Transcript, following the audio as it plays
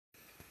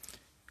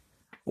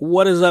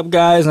What is up,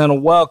 guys,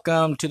 and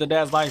welcome to the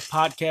Dad's Life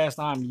Podcast.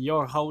 I'm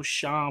your host,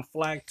 Sean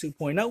Flack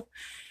 2.0,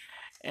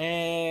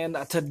 and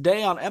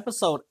today on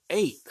episode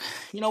 8,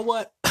 you know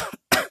what?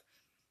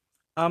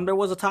 There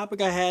was a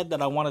topic I had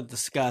that I want to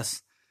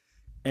discuss,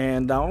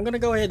 and I'm gonna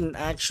go ahead and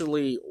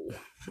actually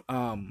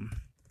um,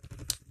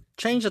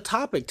 change the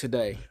topic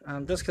today,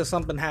 just because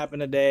something happened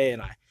today,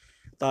 and I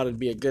thought it'd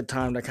be a good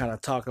time to kind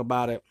of talk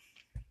about it.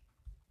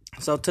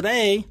 So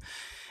today,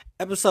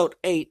 episode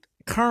 8,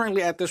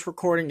 currently at this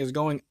recording, is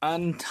going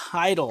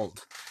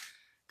untitled,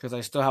 because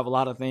I still have a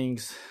lot of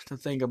things to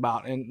think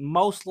about. And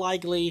most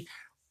likely,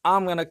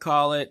 I'm going to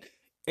call it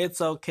It's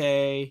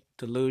Okay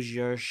to Lose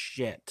Your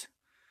Shit.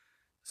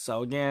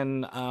 So,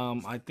 again,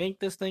 I think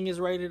this thing is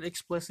rated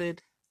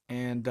explicit.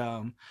 And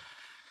we're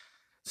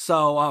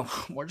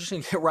just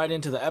going to get right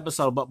into the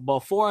episode. But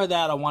before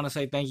that, I want to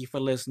say thank you for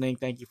listening.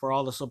 Thank you for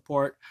all the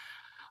support.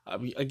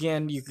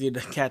 Again, you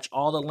could catch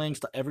all the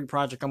links to every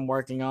project I'm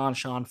working on,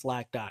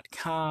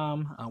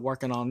 SeanFlack.com.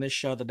 Working on this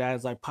show, the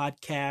Dad's Life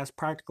Podcast,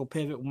 Practical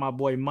Pivot with my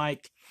boy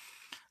Mike.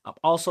 I'm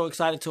also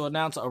excited to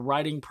announce a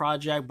writing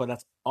project, but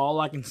that's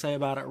all I can say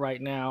about it right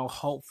now.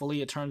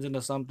 Hopefully, it turns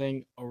into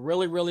something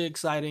really, really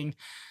exciting.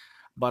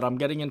 But I'm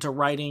getting into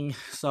writing,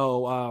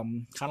 so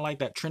kind of like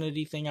that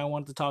Trinity thing I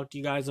wanted to talk to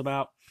you guys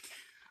about.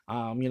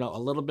 A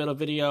little bit of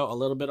video, a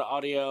little bit of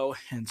audio,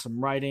 and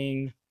some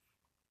writing.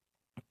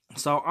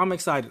 So I'm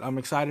excited. I'm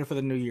excited for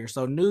the new year.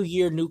 So new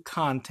year, new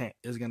content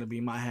is going to be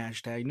my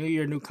hashtag. New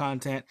year, new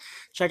content.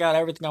 Check out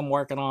everything I'm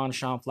working on,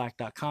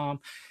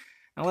 SeanFlack.com.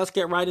 And let's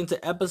get right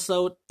into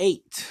episode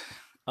 8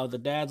 of the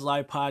Dad's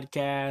Life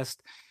Podcast.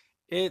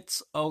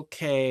 It's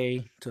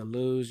okay to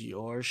lose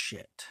your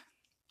shit.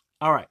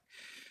 All right.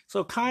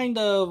 So kind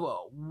of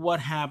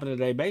what happened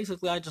today.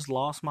 Basically, I just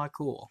lost my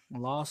cool.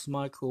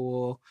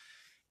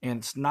 And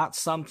it's not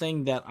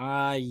something that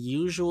I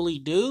usually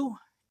do.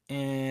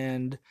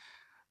 And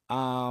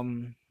I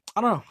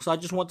don't know. So I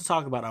just want to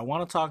talk about it. I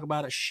want to talk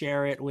about it,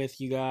 share it with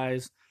you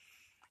guys.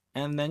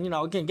 And then,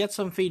 again, get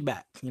some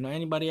feedback.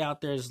 Anybody out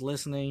there is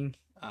listening,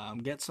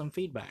 get some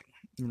feedback.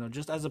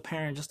 Just as a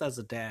parent, just as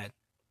a dad.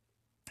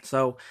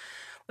 So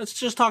let's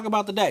just talk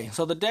about the day.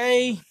 So the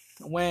day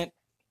went,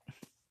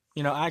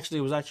 actually,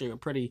 it was actually a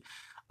pretty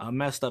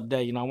messed up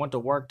day. I went to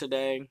work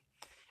today,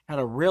 had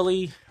a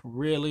really,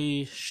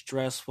 really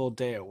stressful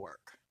day at work.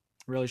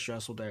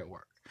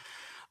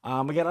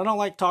 Again, I don't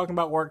like talking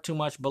about work too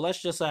much, but let's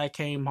just say I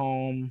came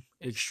home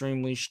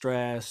extremely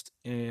stressed,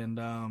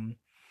 and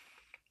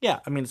yeah,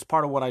 I mean, it's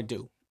part of what I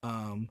do.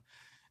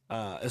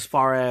 As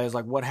far as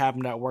like what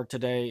happened at work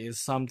today is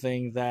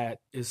something that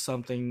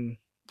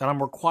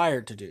I'm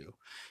required to do.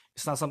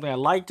 It's not something I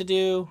like to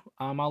do.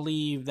 I'll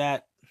leave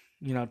that,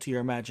 to your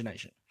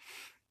imagination.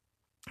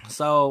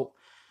 So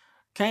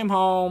came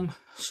home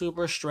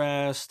super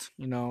stressed,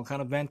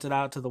 kind of vented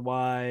out to the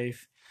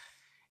wife,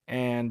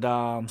 and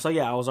so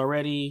yeah,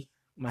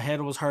 my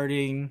head was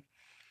hurting.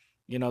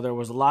 There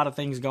was a lot of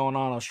things going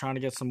on. I was trying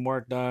to get some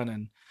work done,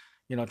 and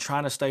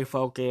trying to stay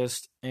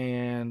focused,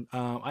 and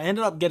I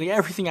ended up getting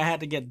everything I had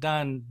to get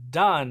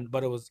done,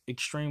 but it was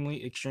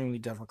extremely, extremely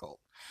difficult.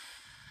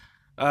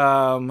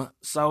 So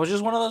it was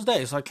just one of those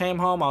days. So I came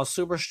home, I was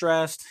super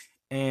stressed,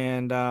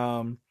 and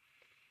I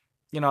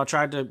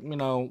tried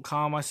to,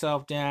 calm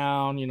myself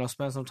down,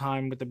 spend some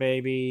time with the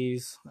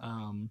babies,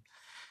 and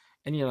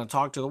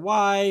talk to the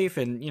wife,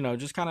 and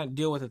just kind of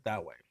deal with it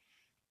that way.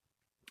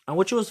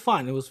 Which was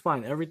fine. It was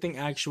fine. Everything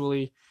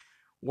actually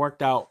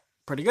worked out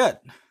pretty good,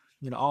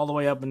 all the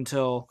way up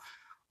until,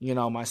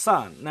 my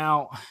son.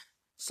 Now,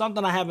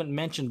 something I haven't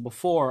mentioned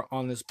before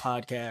on this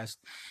podcast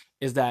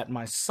is that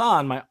my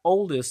son, my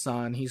oldest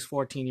son, he's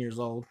 14 years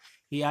old,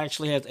 he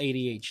actually has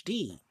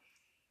ADHD.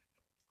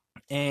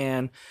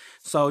 And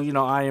so,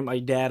 I am a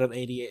dad of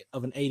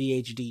an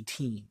ADHD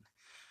teen.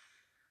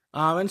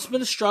 And it's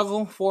been a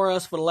struggle for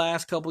us for the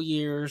last couple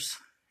years.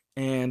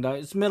 And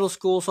it's middle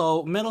school,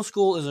 so middle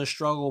school is a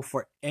struggle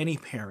for any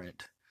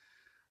parent.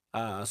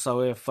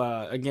 So if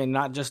again,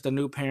 not just a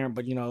new parent,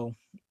 but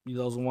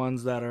those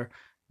ones that are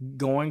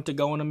going to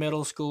go into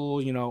middle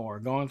school, or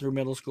going through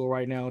middle school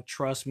right now,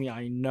 trust me,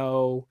 I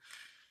know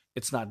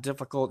it's not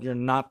difficult. You're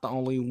not the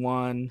only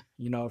one.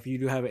 If you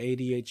do have an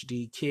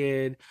ADHD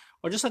kid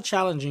or just a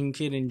challenging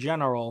kid in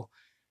general,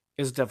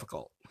 it's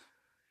difficult.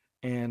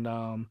 And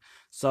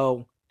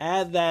so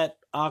add that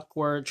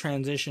awkward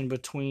transition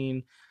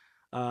between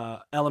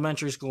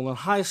elementary school and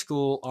high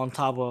school on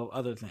top of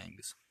other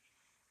things.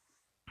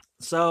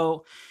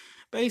 So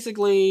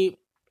basically,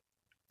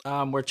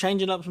 we're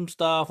changing up some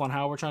stuff on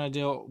how we're trying to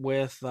deal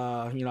with,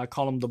 I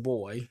call him the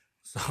boy.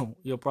 So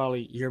you'll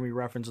probably hear me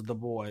reference the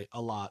boy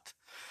a lot.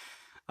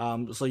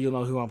 So you'll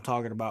know who I'm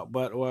talking about.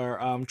 But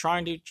we're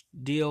trying to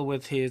deal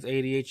with his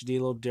ADHD a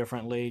little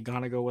differently.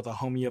 Gonna go with a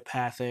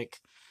homeopathic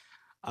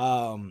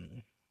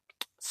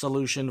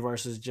solution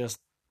versus just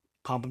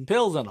pumping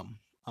pills in him.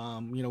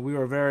 We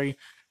were very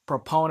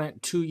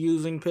proponent to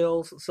using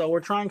pills. So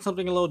we're trying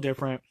something a little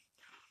different.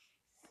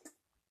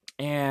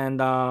 And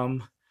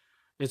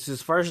it's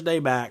his first day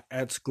back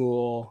at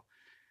school,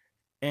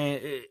 and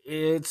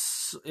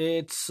it's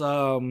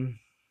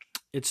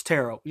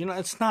terrible.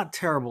 It's not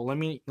terrible. Let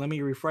me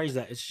rephrase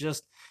that. It's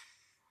just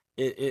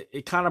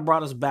it kind of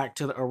brought us back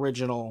to the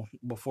original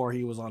before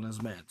he was on his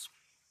meds,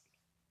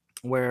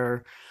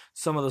 where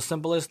some of the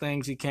simplest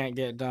things he can't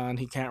get done.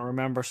 He can't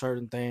remember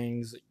certain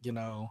things.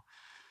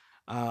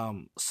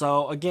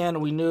 So again,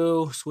 we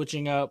knew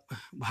switching up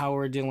how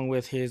we're dealing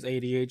with his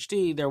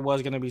ADHD, there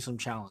was going to be some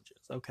challenges.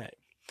 Okay.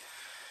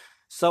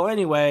 So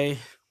anyway,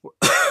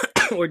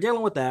 we're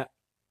dealing with that,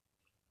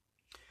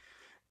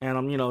 and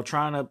I'm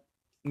trying to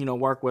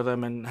work with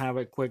him and have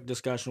a quick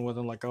discussion with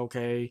him, like,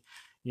 okay,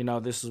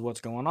 this is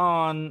what's going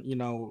on.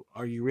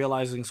 Are you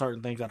realizing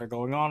certain things that are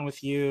going on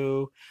with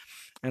you?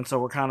 And so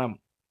we're kind of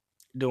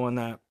doing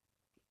that.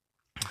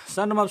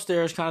 Send him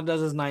upstairs, kind of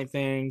does his night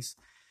things.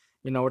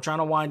 We're trying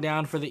to wind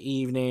down for the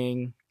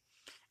evening.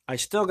 I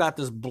still got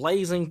this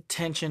blazing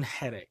tension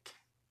headache.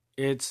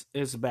 It's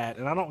bad,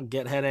 and I don't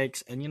get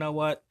headaches. And you know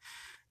what?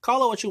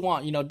 Call it what you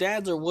want.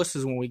 Dads are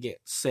wusses when we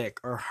get sick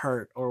or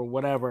hurt or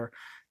whatever,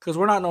 because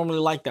we're not normally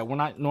like that. We're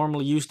not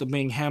normally used to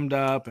being hemmed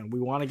up, and we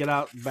want to get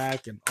out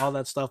back and all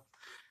that stuff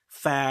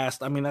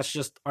fast. I mean, that's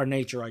just our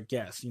nature, I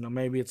guess.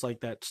 Maybe it's like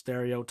that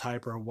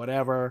stereotype or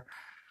whatever.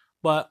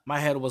 But my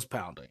head was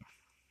pounding,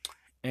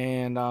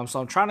 and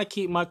so I'm trying to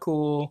keep my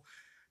cool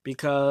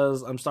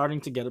because I'm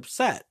starting to get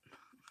upset.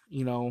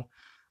 You know,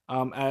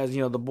 as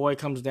the boy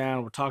comes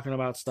down, we're talking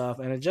about stuff,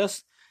 and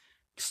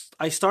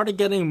I started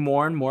getting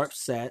more and more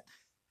upset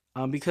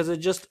because it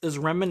just is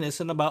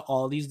reminiscent about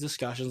all these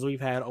discussions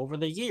we've had over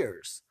the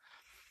years.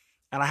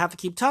 And I have to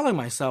keep telling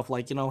myself,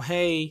 like,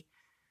 hey,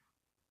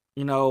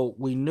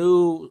 we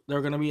knew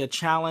there going to be a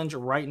challenge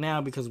right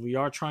now because we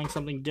are trying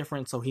something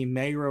different. So he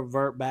may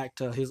revert back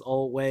to his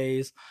old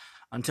ways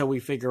until we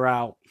figure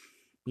out,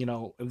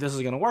 if this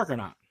is going to work or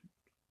not.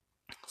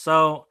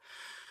 So,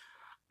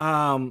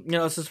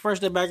 it's his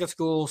first day back at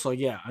school. So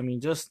yeah, I mean,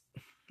 just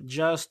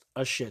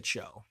a shit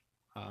show.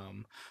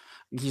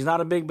 He's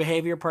not a big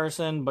behavior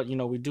person, but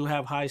we do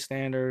have high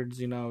standards.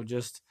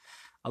 Just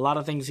a lot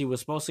of things he was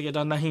supposed to get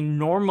done that he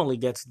normally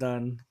gets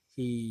done.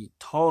 He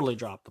totally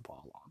dropped the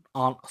ball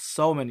on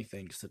so many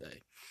things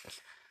today.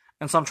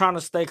 And so I'm trying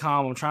to stay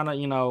calm. I'm trying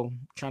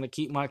to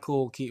keep my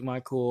cool.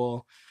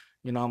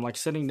 I'm like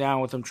sitting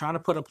down with him, trying to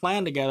put a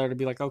plan together to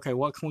be like, okay,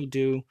 what can we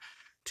do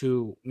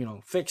to,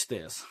 fix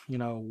this?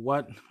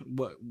 What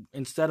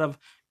instead of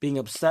being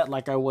upset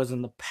like I was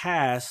in the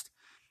past,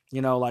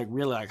 like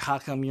really, like, how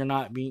come you're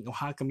not doing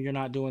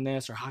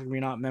this, or how come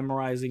you're not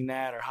memorizing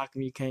that, or how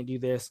come you can't do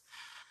this?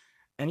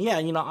 And yeah,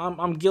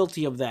 I'm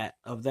guilty of that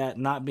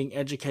not being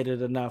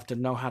educated enough to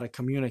know how to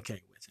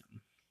communicate with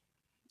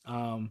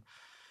him.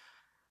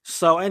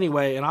 So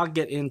anyway, and I'll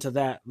get into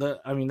that.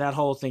 That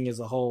whole thing is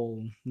a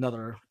whole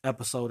another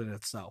episode in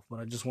itself, but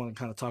I just want to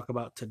kind of talk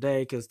about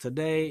today because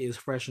today is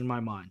fresh in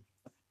my mind.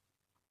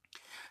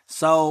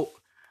 So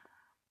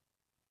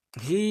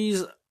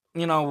he's,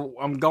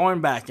 I'm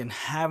going back and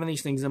having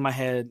these things in my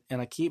head,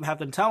 and I keep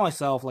having to tell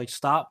myself, like,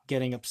 stop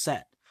getting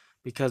upset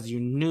because you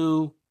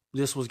knew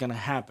this was going to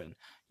happen.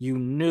 You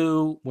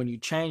knew when you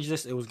changed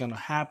this, it was going to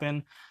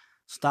happen.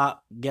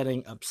 Stop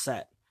getting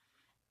upset.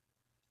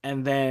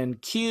 And then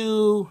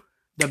cue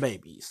the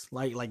babies,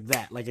 like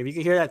that. Like, if you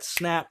could hear that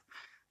snap,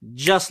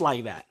 just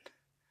like that.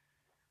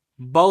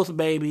 Both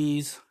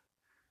babies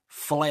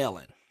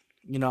flailing.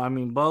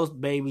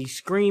 Both babies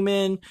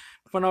screaming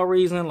for no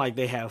reason. Like,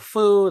 they have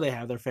food, they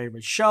have their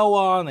favorite show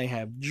on, they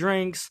have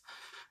drinks,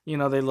 they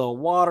little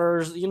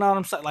waters. You know what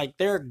I'm saying? Like,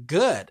 they're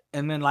good.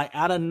 And then, like,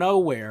 out of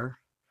nowhere,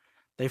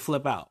 they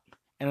flip out.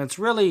 And it's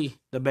really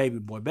the baby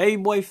boy.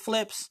 Baby boy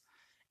flips,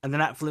 and then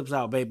that flips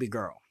out baby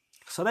girl.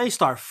 So they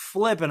start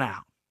flipping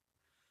out.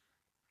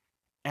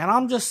 And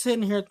I'm just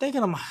sitting here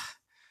thinking,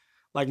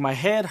 like, my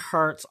head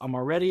hurts. I'm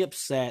already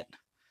upset,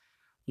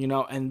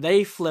 and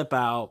they flip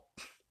out.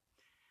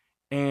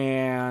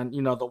 And,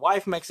 the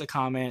wife makes a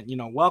comment,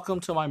 welcome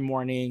to my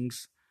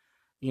mornings,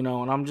 and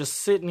I'm just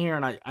sitting here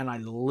and I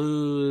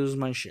lose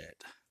my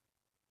shit.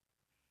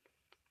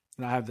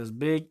 And I have this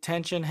big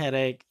tension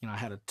headache. I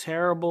had a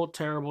terrible,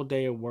 terrible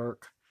day at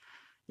work,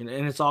 and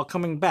it's all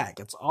coming back.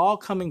 It's all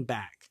coming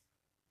back.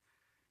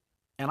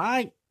 And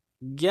I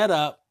get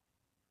up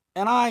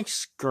and I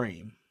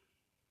scream.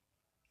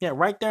 Yeah,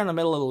 right there in the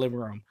middle of the living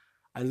room.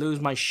 I lose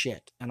my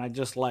shit. And I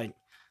just like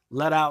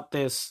let out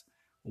this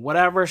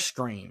whatever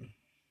scream.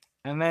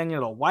 And then,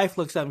 the wife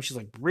looks at me. She's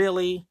like,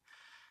 really?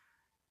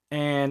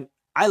 And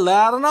I let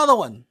out another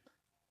one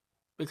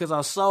because I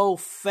was so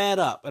fed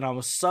up and I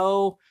was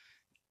so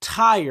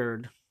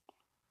tired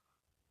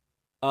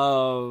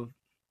of,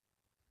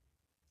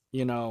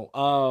 I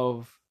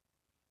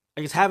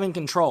guess, having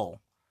control.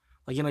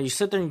 Like, you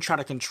sit there and you try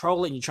to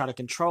control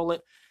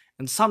it.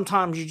 And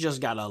sometimes you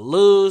just gotta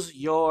lose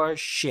your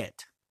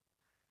shit.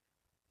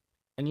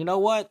 And you know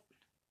what?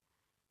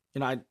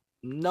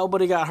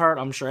 Nobody got hurt.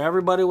 I'm sure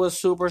everybody was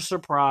super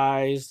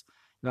surprised.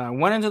 I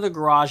went into the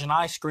garage and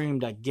I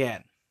screamed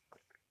again.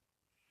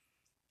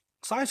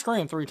 So I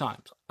screamed 3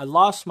 times. I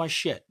lost my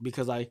shit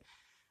because I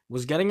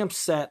was getting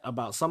upset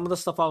about some of the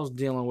stuff I was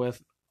dealing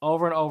with.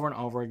 over and over and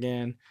over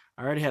again.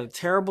 I already had a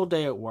terrible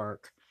day at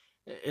work.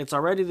 It's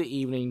already the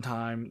evening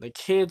time. The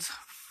kids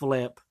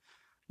flip,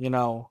 you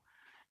know,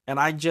 and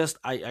I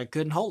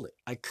couldn't hold it.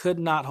 I could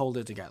not hold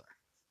it together.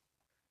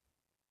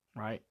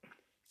 Right.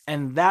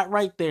 And that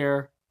right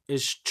there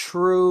is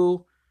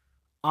true,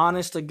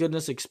 honest to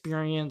goodness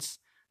experience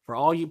for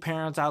all you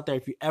parents out there.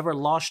 If you ever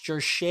lost your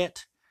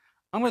shit,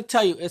 I'm going to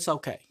tell you it's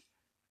okay.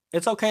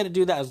 It's okay to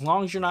do that as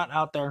long as you're not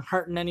out there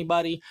hurting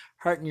anybody,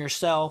 hurting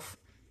yourself,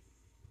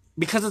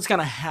 because it's going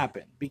to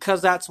happen.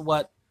 Because that's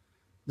what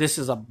this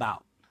is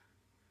about.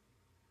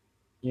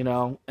 You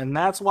know, and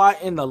that's why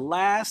in the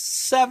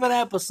last 7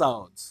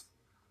 episodes,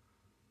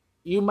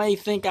 you may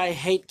think I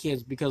hate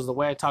kids because of the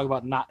way I talk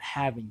about not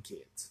having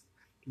kids.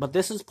 But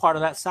this is part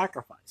of that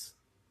sacrifice.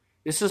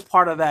 This is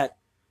part of that,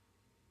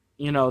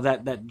 you know,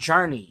 that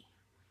journey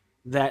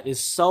that is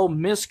so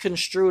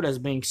misconstrued as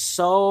being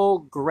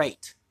so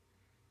great.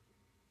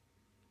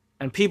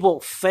 And people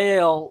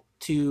fail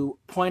to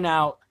point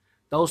out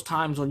those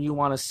times when you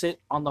want to sit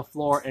on the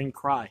floor and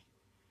cry.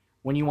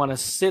 When you want to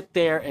sit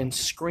there and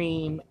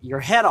scream your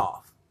head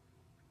off.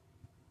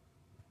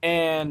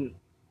 And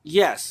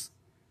yes,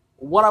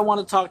 what I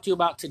want to talk to you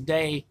about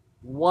today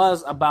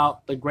was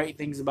about the great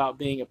things about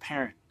being a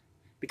parent.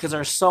 Because there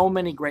are so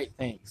many great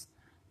things.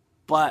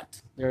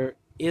 But there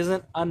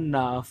isn't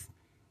enough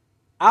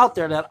out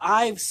there that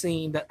I've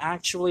seen that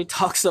actually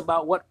talks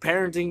about what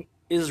parenting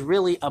is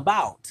really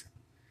about.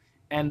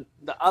 And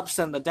the ups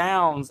and the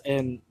downs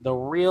and the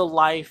real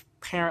life,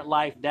 parent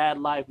life, dad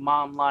life,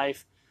 mom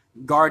life,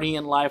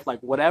 guardian life,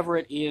 like whatever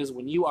it is,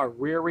 when you are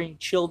rearing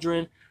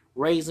children,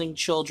 raising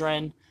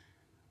children,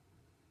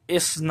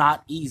 it's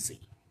not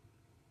easy.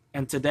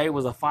 And today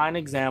was a fine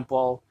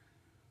example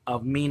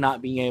of me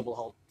not being able to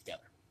hold it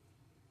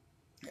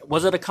together.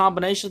 Was it a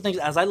combination of things?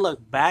 As I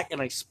look back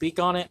and I speak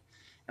on it,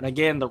 and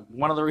again,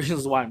 one of the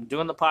reasons why I'm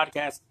doing the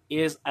podcast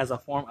is as a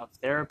form of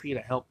therapy to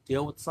help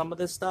deal with some of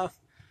this stuff,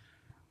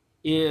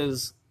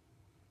 is,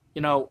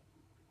 you know,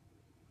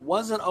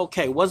 was it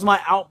okay? Was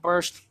my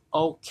outburst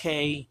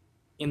okay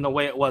in the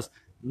way it was?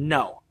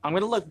 No. I'm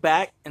going to look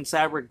back and say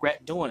I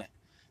regret doing it.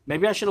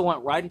 Maybe I should have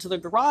went right into the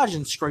garage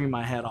and screamed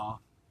my head off.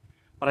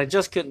 But I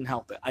just couldn't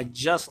help it. I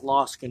just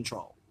lost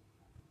control.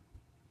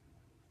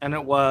 And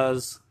it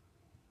was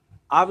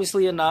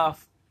obviously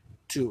enough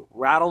to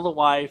rattle the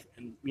wife.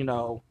 And, you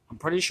know, I'm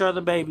pretty sure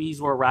the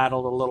babies were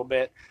rattled a little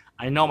bit.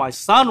 I know my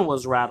son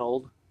was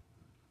rattled.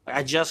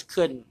 I just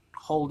couldn't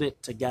hold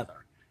it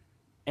together.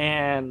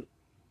 And,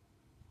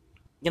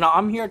 you know,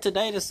 I'm here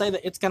today to say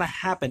that it's going to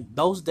happen.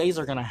 Those days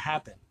are going to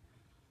happen.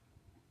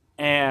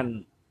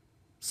 And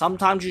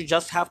sometimes you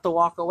just have to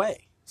walk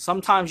away.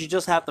 Sometimes you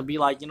just have to be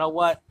like, you know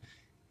what?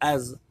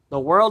 As the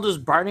world is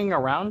burning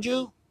around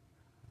you,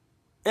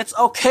 it's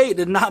okay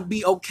to not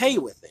be okay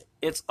with it.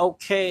 It's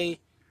okay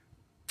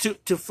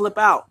to flip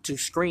out, to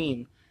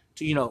scream,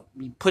 to, you know,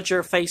 put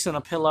your face in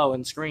a pillow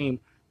and scream.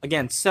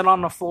 Again, sit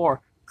on the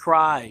floor,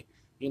 cry,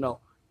 you know,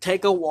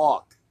 take a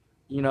walk,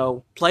 you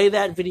know, play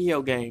that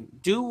video game,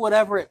 do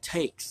whatever it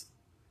takes.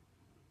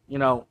 You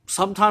know,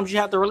 sometimes you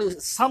have to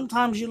release,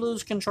 sometimes you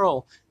lose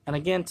control. And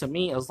again, to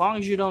me, as long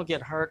as you don't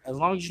get hurt, as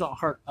long as you don't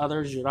hurt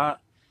others, you're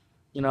not,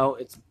 you know,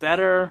 it's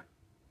better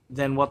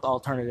than what the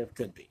alternative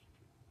could be.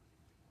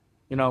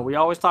 You know, we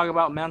always talk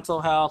about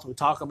mental health. We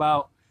talk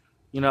about,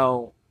 you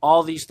know,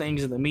 all these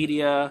things in the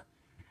media.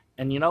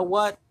 And you know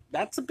what?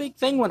 That's a big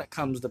thing when it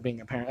comes to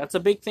being a parent. That's a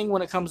big thing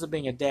when it comes to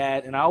being a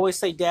dad. And I always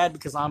say dad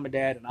because I'm a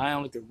dad and I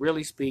only could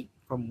really speak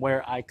from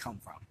where I come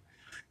from.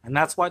 And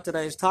that's why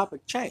today's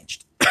topic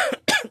changed.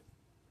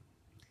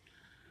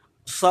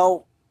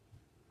 So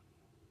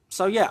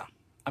yeah.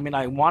 I mean,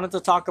 I wanted to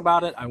talk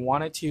about it. I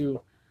wanted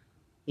to,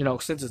 you know,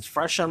 since it's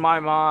fresh in my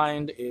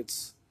mind,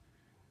 it's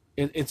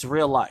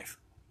real life.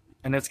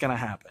 And it's going to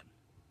happen.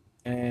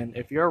 And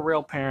if you're a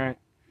real parent,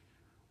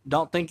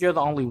 don't think you're the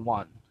only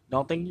one.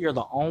 Don't think you're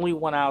the only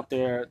one out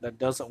there that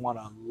doesn't want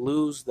to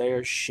lose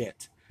their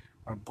shit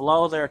or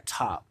blow their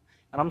top.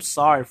 And I'm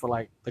sorry for,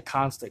 like, the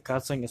constant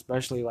cussing,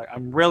 especially, like,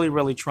 I'm really,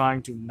 really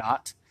trying to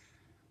not.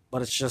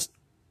 But it's just,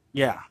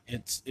 yeah,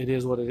 it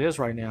is what it is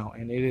right now.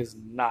 And it is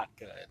not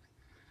good.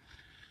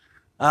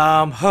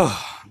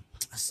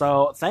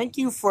 So thank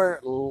you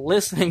for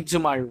listening to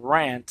my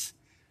rant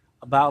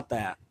about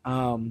that.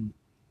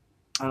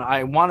 And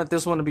I wanted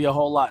this one to be a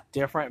whole lot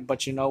different,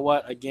 but you know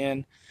what?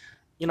 Again,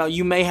 you know,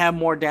 you may have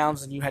more downs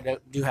than you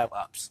do have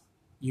ups.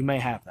 You may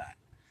have that.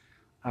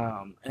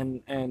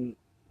 And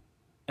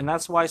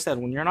that's why I said,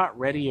 when you're not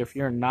ready, if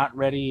you're not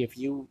ready, if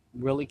you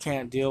really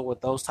can't deal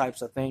with those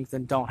types of things,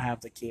 then don't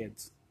have the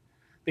kids.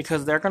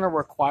 Because they're going to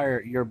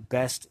require your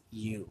best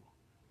you.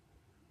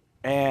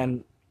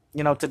 And,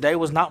 you know, today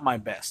was not my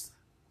best.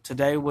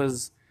 Today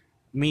was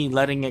me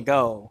letting it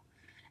go.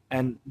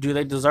 And do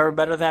they deserve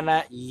better than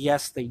that?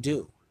 Yes, they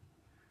do.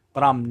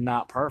 But I'm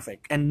not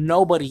perfect. And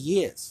nobody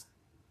is.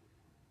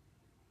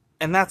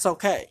 And that's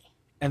okay.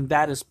 And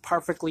that is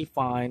perfectly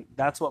fine.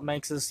 That's what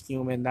makes us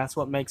human. That's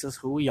what makes us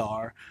who we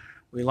are.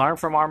 We learn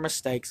from our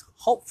mistakes,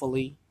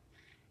 hopefully.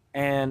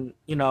 And,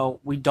 you know,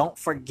 we don't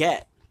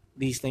forget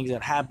these things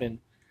that happen,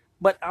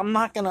 but I'm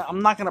not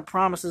gonna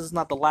promise this is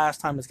not the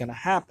last time it's gonna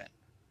happen.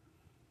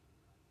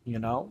 You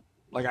know,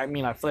 like I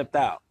mean, I flipped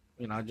out.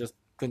 I just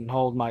couldn't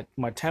hold my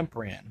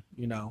temper in.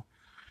 And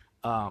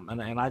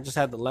I just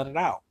had to let it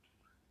out.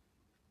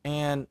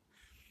 And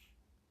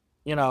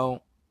you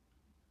know,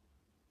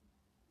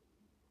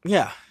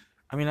 yeah,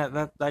 I mean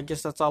that I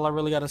guess that's all I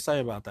really got to say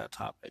about that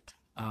topic.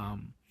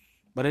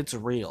 But it's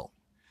real,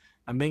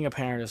 and being a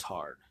parent is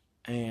hard.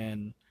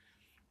 And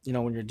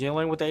when you're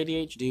dealing with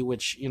ADHD,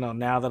 which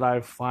now that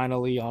I've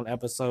finally on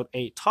episode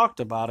 8 talked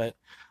about it,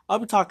 I'll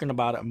be talking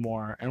about it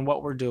more and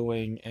what we're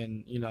doing,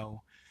 and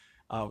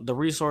the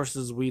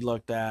resources we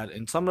looked at,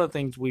 and some of the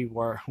things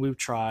we've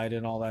tried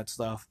and all that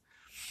stuff.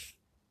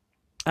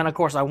 And of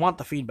course, I want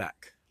the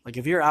feedback. Like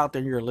if you're out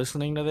there, you're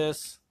listening to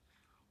this,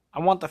 I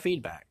want the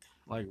feedback.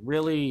 Like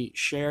really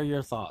share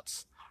your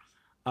thoughts.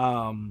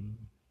 Um,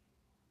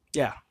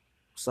 yeah.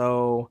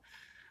 So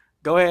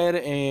go ahead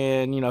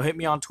and hit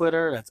me on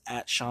Twitter. That's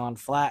at Sean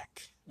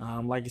Flack.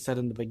 Like I said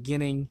in the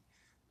beginning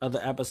of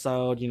the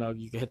episode, you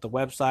can hit the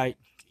website,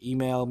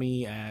 email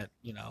me at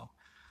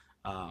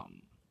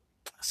um,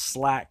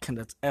 Slack, and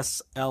that's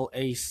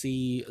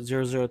SLAC003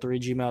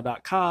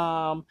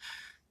 gmail.com.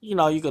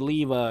 You could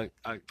leave a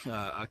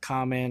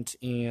comment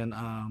in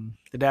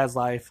the Dad's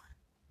Life.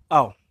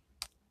 Oh,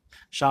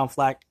 Sean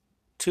Flack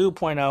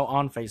 2.0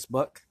 on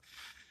Facebook.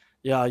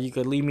 Yeah, you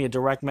could leave me a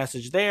direct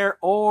message there,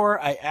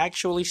 or I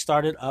actually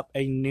started up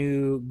a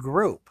new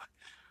group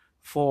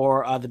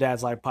for the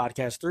Dad's Life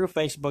podcast through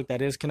Facebook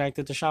that is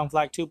connected to Sean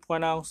Flack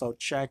 2.0. So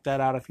check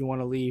that out if you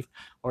want to leave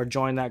or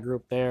join that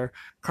group there.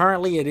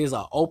 Currently, it is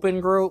an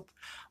open group,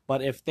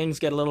 but if things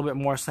get a little bit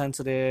more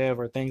sensitive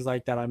or things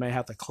like that, I may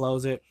have to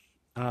close it.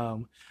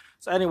 So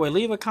anyway,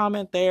 leave a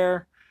comment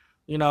there.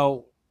 You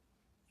know,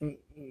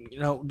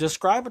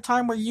 describe a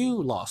time where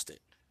you lost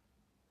it.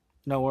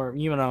 Or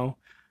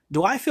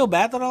do I feel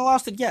bad that I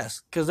lost it?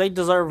 Yes, because they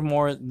deserve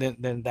more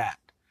than that.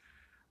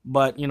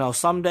 But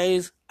some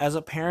days as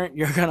a parent,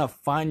 you're gonna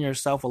find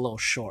yourself a little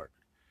short,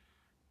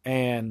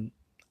 and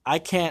I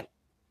can't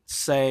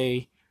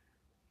say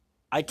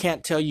I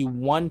can't tell you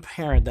one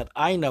parent that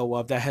I know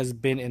of that has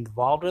been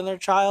involved in their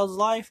child's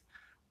life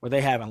where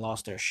they haven't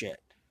lost their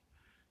shit.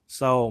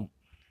 So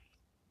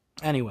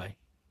anyway,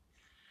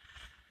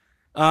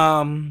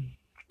 um,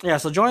 yeah.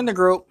 So join the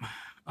group,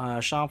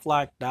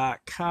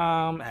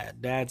 SeanFlack.com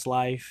at Dad's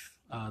Life,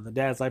 the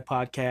Dad's Life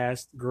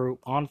podcast group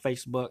on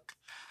Facebook.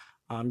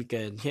 You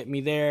can hit me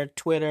there,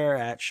 Twitter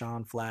at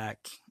Sean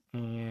Flack,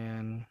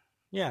 and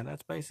yeah,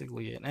 that's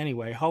basically it.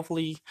 Anyway,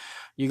 hopefully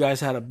you guys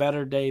had a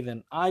better day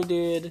than I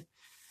did,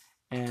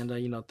 and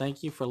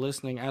thank you for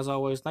listening. As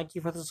always, thank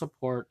you for the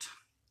support,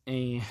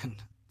 and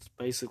that's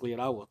basically it.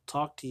 I will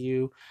talk to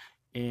you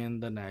in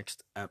the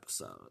next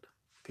episode.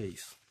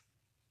 Peace.